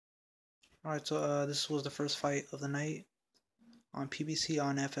Alright, so this was the first fight of the night on PBC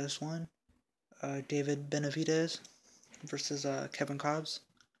on FS1. David Benavidez versus Kevin Cobbs.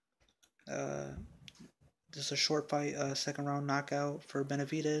 This is a short fight, second round knockout for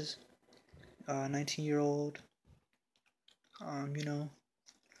Benavidez. 19-year-old.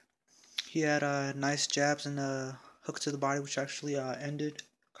 He had nice jabs and hooks to the body, which actually ended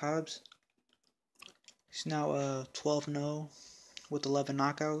Cobbs. He's now 12-0 with 11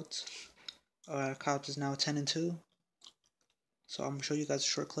 knockouts. Cobbs is now 10-2. So I'm gonna show you guys a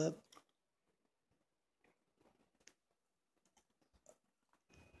short clip.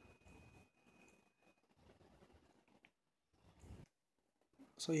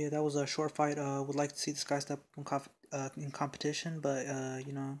 So yeah, that was a short fight. Would like to see this guy step in competition, but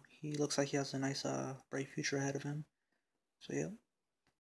he looks like he has a nice bright future ahead of him. So yeah.